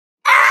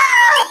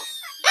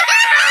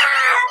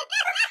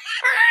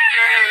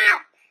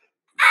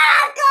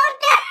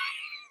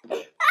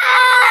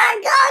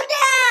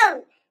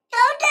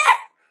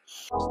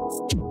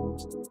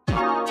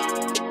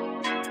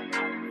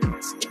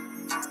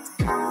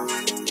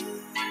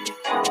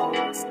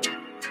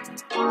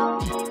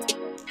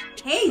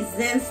Hey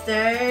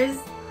Zensters,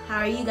 how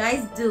are you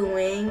guys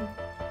doing?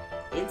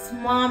 It's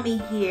Mommy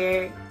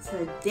here.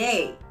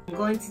 Today I'm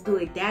going to do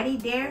a daddy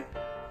dare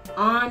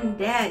on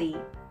Daddy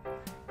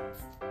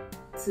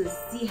to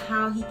see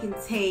how he can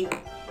take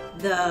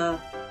the...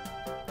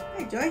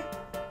 Hey Joy.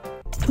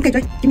 Okay Joy,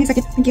 give me a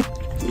second, thank you.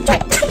 Joy.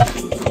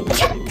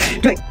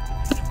 Joy.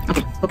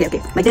 Okay,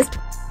 like this.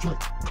 Joy,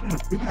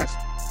 relax.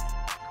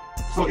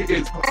 So it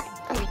is. Oh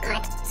my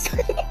god.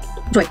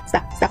 Joy,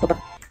 stop.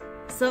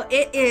 So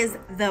it is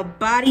the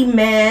Body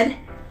Med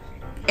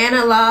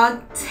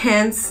Analog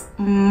Tense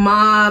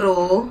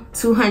Model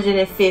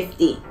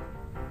 250.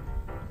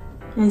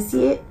 Can you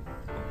see it?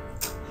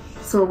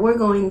 So we're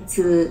going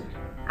to,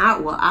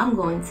 I'm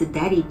going to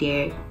Daddy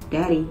dare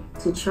Daddy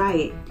to try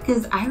it.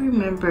 Because I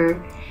remember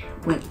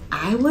when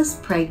I was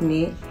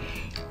pregnant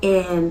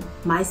and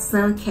my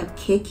son kept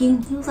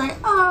kicking. He was like,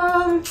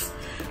 oh,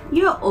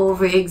 you're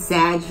over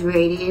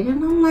exaggerated.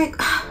 And I'm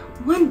like,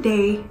 one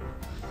day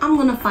I'm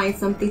gonna find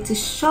something to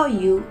show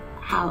you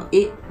how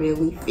it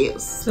really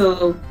feels.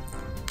 So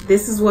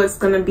this is what's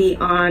gonna be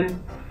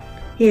on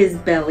his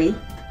belly.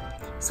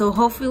 So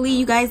hopefully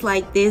you guys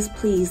like this.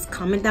 Please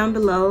comment down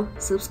below,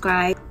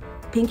 subscribe.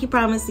 Pinky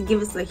promised to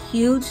give us a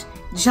huge,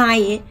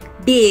 giant,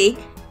 big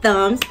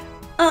thumbs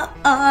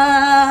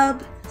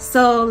up.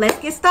 So let's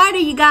get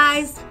started, you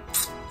guys.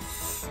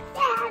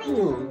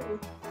 Daddy.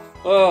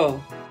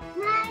 Oh,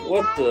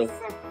 what the?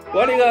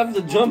 Why do you have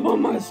to jump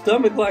on my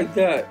stomach like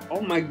that? Oh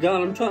my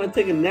god, I'm trying to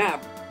take a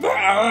nap.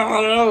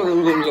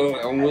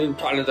 I'm really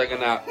trying to take a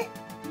nap.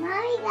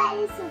 Mommy got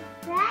a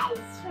surprise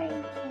for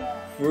you.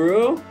 For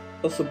real?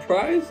 A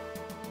surprise?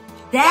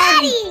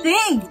 Daddy,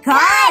 thank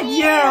God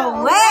you're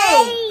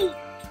awake.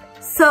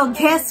 So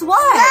guess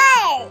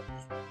what?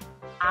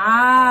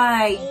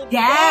 I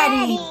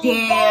Daddy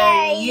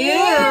dare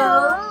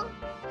you.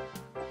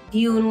 Do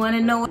you want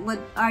to know what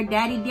our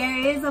Daddy dare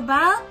is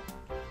about?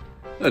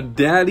 A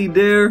daddy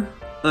dare?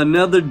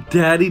 Another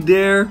daddy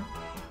dare?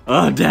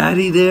 A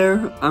daddy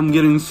dare? I'm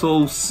getting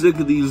so sick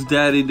of these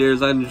daddy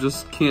dares, I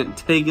just can't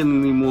take it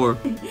anymore.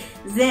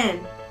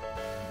 Zen,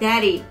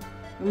 Daddy,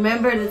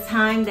 remember the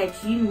time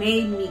that you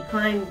made me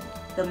climb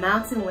the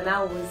mountain when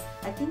I was,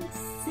 I think,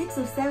 6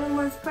 or 7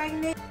 months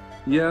pregnant?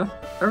 Yeah,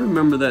 I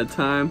remember that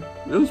time.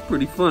 It was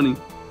pretty funny.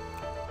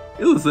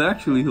 It was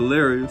actually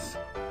hilarious.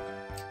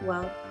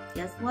 Well,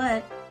 guess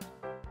what?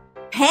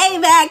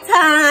 Payback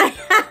time!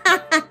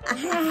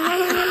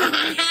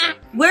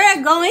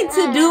 We're going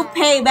to do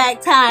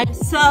payback time.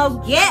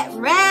 So get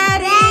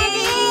ready!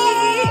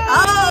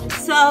 Oh,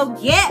 so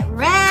get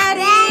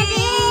ready!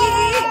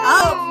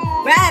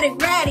 Oh, ready!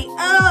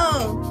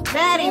 Oh,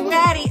 ready!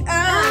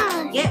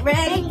 Oh, get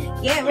ready!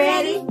 Get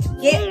ready!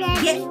 Get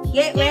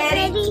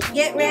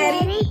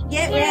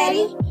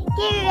ready!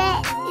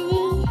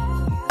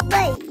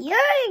 But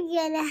you're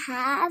gonna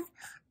have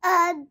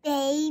a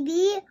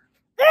baby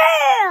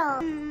girl.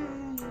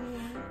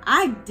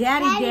 I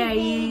Daddy dare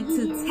you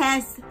to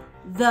test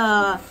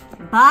the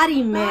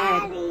Body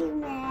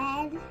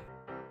Med.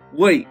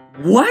 Wait,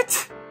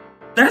 what?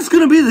 That's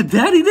gonna be the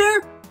daddy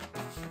dare?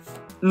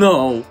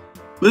 No.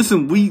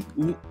 Listen,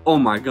 oh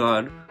my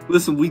god.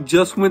 Listen, we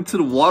just went to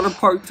the water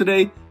park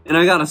today and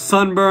I got a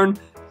sunburn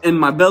and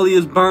my belly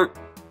is burnt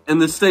and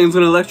this thing's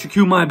gonna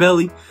electrocute my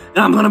belly and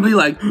I'm gonna be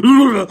like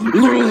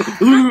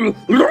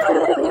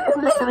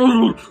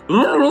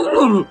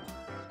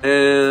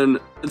and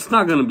it's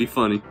not gonna be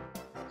funny.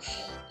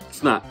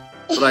 It's not.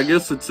 But I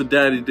guess it's a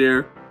daddy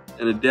dare,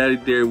 and a daddy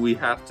dare we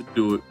have to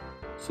do it.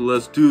 So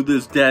let's do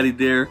this daddy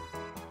dare.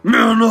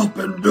 Man up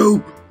and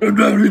do a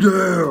daddy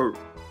dare!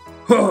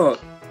 Huh.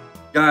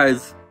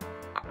 Guys,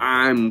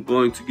 I'm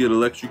going to get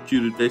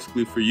electrocuted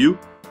basically for you.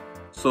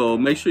 So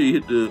make sure you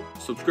hit the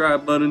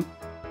subscribe button.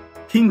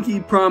 Pinky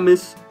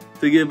promise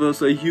to give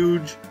us a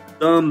huge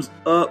thumbs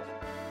up.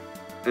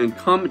 And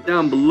comment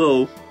down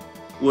below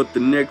what the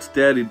next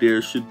daddy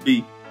dare should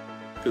be.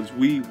 Because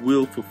we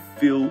will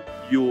fulfill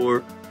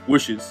your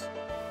wishes.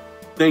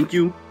 Thank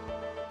you.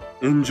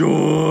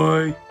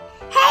 Enjoy.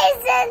 Hey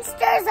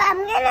Zensters, I'm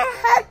gonna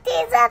hook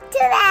these up to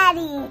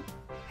Daddy.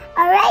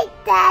 Alright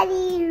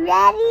Daddy,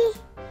 ready?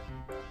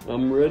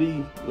 I'm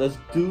ready. Let's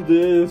do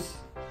this.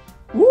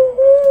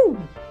 Woohoo!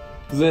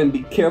 Zen,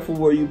 be careful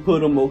where you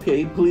put them,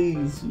 okay?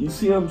 Please. You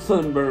see I'm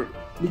sunburnt.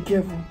 Be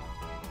careful.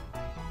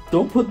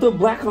 Don't put the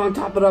black on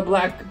top of the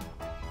black.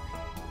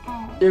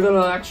 You're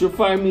gonna actually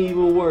find me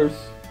even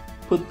worse.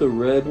 Put the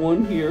red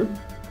one here.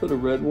 Put a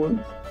red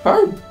one.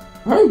 Hey,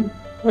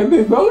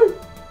 big belly.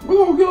 We're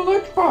gonna get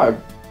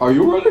electrified. Are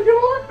you ready to get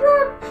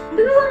electrified?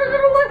 You ready to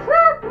get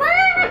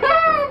electrified?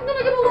 I'm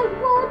gonna get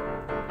electrified.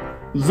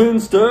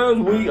 Zensters,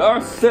 we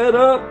are set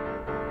up.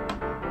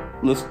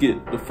 Let's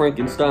get the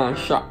Frankenstein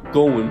shot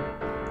going.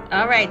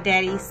 Alright,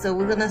 Daddy, so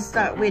we're gonna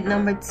start with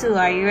number 2.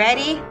 Are you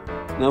ready?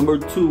 Number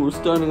 2, we're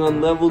starting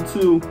on level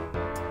 2.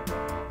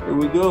 Here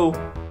we go.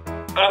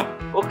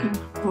 Okay.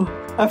 Oh,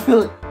 I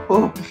feel it.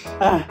 Oh,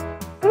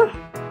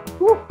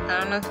 I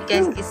don't know if you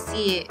guys can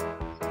see it.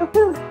 I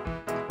feel it.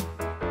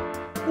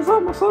 It's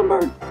on my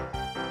sunburn.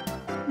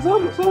 It's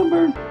on my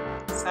sunburn.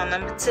 It's on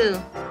number 2.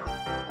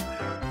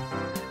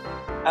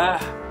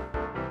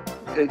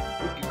 Okay,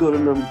 we can go to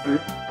number 3.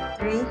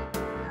 3?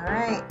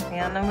 Alright,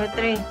 we're on number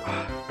 3.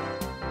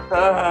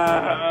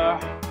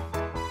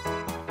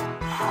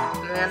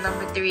 We're on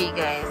number 3,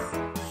 guys.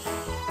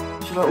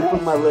 Should I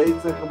open my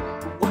legs? I can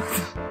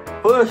push!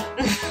 Push!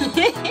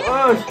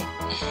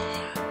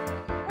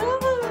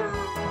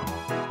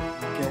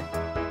 Okay.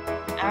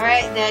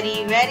 Alright, Daddy,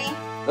 you ready?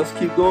 Let's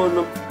keep going.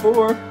 Number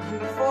 4.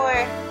 Number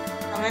 4.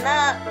 Coming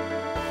up.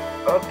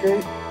 Okay.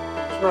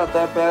 It's not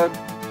that bad.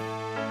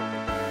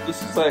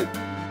 This is like,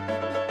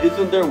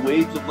 isn't there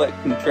waves of like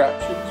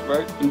contractions,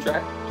 right?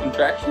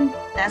 Contraction?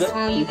 That's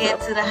when you get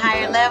to the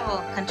higher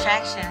level,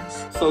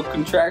 contractions. So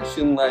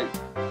contraction, like,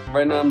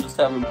 right now I'm just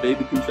having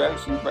baby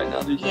contractions. Right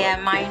now there's Yeah,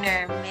 like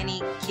minor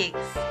mini kicks.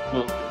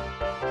 Okay.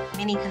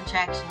 Mini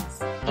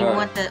contractions. You Alright.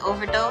 want the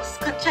overdose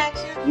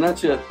contraction?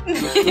 Not yet.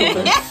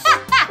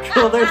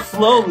 Go there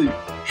slowly.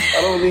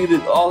 I don't need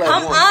it all at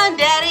Come once. on,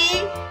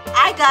 Daddy.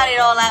 I got it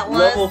all at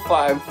once. Level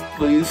 5,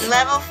 please.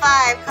 Level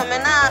 5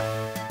 coming up.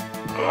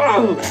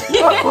 Whoa!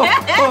 Level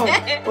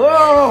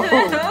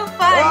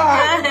 5.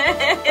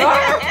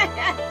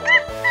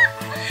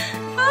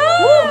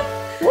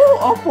 Whoa!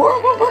 All 4 of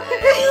them.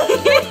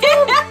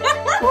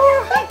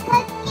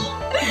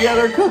 Yeah,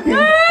 they're cooking.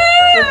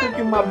 They're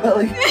cooking my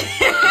belly.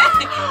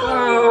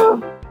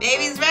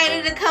 Baby's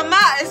ready to come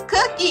out. It's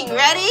cooking.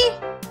 Ready?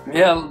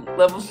 Yeah,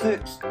 level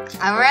 6.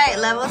 All right,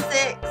 level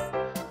 6.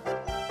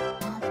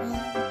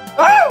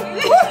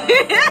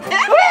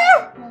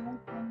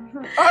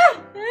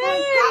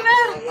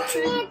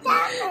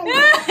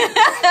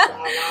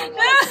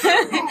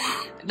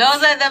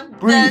 Those are the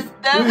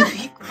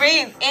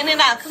breathe in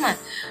and out. Come on.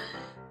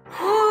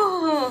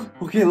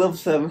 Okay, level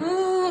 7.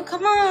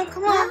 Come on,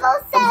 come on.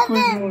 Level I'm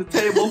squeezing 7. the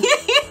table.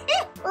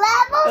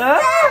 Level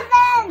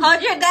 7.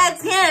 Hold your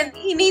dad's hand.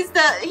 He needs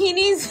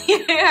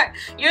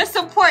your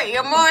support,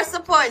 your moral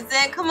support,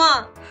 Zen. Come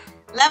on.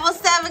 Level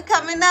 7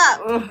 coming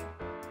up.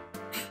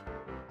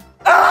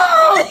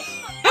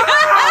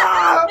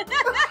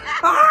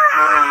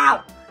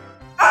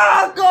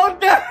 Go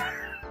down!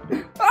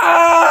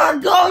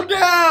 Go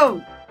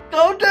down!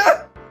 Go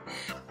down!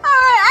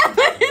 Alright,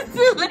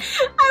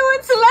 I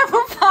went to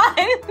level 5.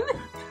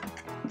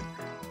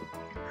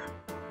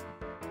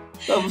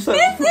 Level 7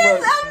 This too is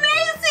much.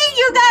 amazing,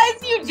 you guys.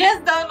 You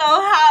just don't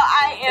know how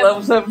I am.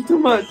 Level 7 too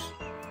much.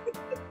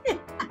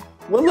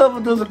 What level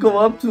does it go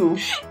up to? 8.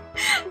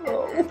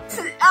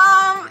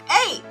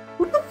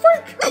 What the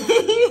frick?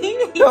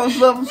 That was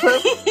level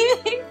 7.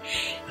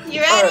 You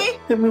ready? Right,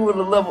 hit me with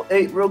a level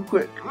 8 real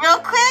quick. Real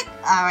quick?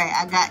 Alright,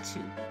 I got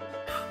you.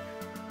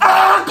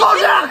 Go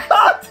down!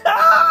 Go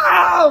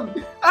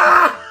down!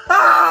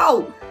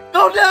 Ow!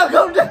 Go down!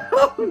 Go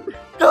down!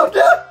 Go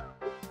down!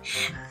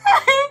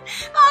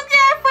 Okay, I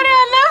put it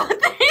on level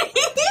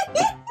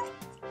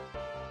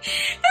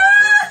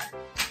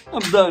 3.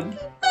 I'm done.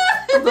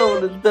 I'm done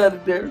with this daddy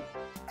there.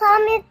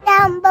 Comment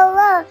down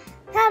below.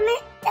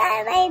 Comment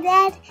that my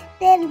dad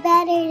did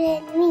better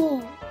than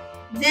me.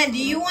 Zen, do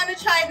you want to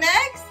try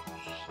next?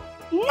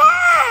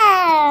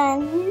 No,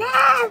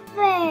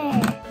 never.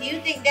 Do you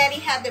think Daddy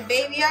had the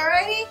baby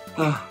already?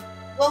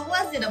 What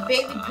was it, a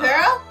baby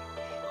girl?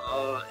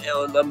 It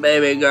was a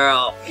baby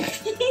girl.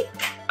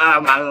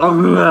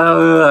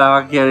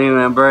 I can't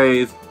even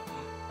breathe.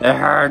 It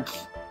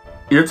hurts.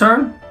 Your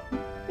turn?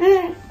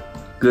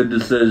 Good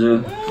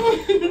decision.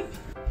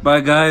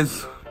 Bye,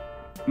 guys.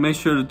 Make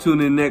sure to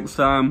tune in next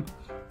time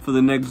for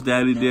the next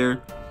Daddy Dare.